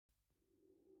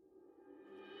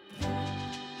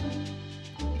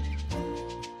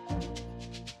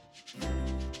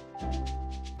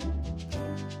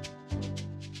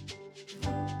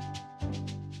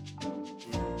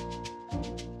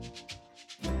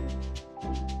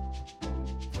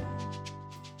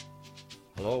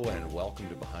Hello and welcome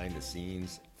to Behind the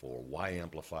Scenes for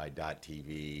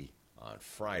YAmplify.tv on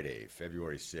Friday,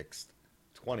 February 6th,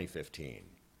 2015.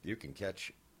 You can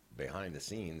catch Behind the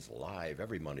Scenes live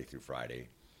every Monday through Friday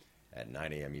at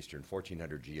 9 a.m. Eastern,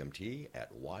 1400 GMT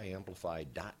at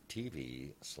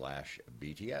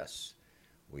YAmplify.tv/BTS.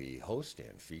 We host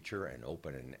and feature an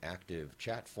open and active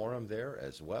chat forum there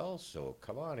as well, so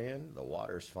come on in. The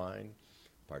water's fine.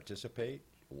 Participate,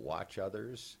 watch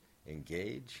others,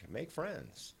 engage, make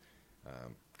friends.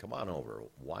 Come on over,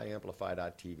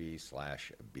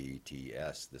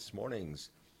 YAmplify.tv/BTS. This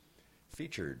morning's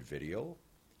featured video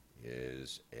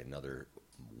is another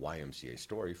YMCA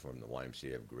story from the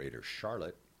YMCA of Greater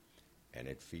Charlotte, and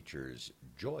it features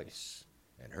Joyce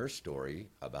and her story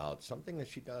about something that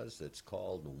she does that's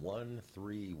called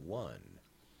 131.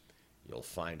 You'll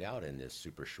find out in this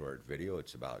super short video.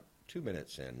 It's about 2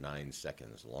 minutes and 9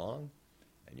 seconds long,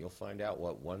 and you'll find out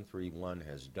what 131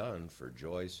 has done for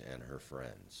Joyce and her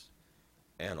friends,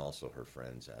 and also her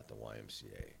friends at the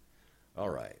YMCA.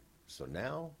 All right, so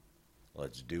now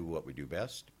let's do what we do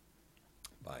best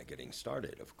by getting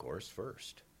started, of course,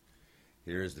 first.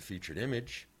 Here is the featured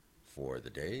image for the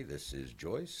day. This is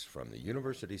Joyce from the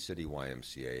University City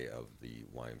YMCA of the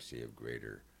YMCA of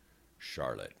Greater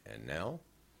Charlotte. And now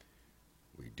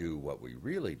we do what we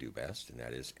really do best, and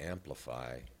that is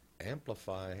amplify,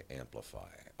 amplify,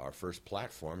 amplify. Our first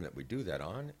platform that we do that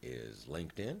on is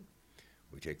LinkedIn.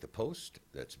 We take the post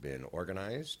that's been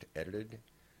organized, edited,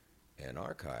 and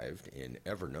archived in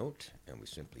Evernote, and we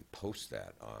simply post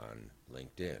that on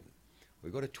LinkedIn. We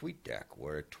go to TweetDeck,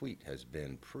 where a tweet has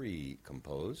been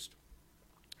pre-composed,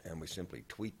 and we simply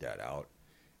tweet that out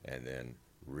and then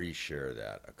reshare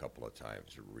that a couple of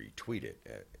times, retweet it,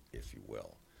 if you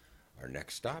will. Our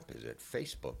next stop is at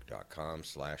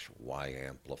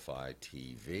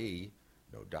facebook.com/YAmplifyTV,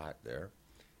 no dot there,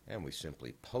 and we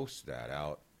simply post that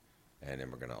out, and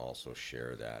then we're going to also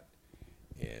share that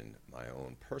in my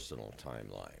own personal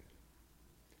timeline.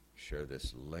 Share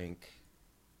this link.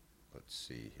 Let's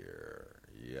see here.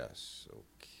 Yes,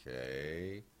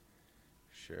 okay.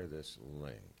 Share this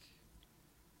link.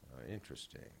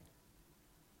 Interesting.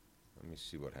 Let me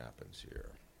see what happens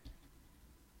here.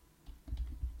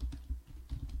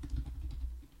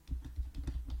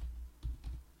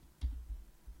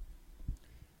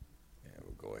 And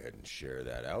we'll go ahead and share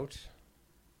that out.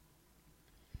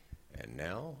 And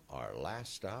now our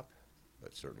last stop,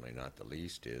 but certainly not the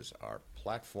least, is our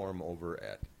platform over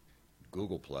at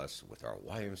Google Plus with our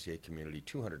YMCA community,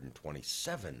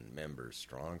 227 members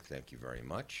strong. Thank you very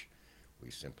much.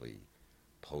 We simply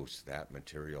post that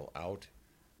material out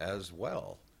as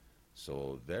well.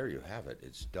 So there you have it.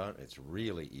 It's done. It's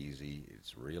really easy.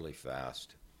 It's really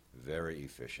fast, very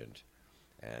efficient.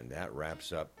 And that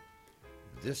wraps up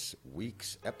this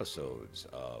week's episodes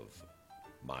of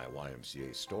My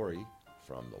YMCA Story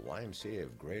from the YMCA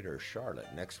of Greater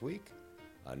Charlotte. Next week,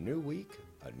 a new week,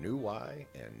 a new Y,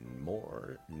 and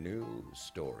more new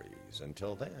stories.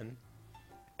 Until then,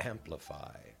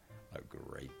 amplify a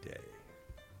great day.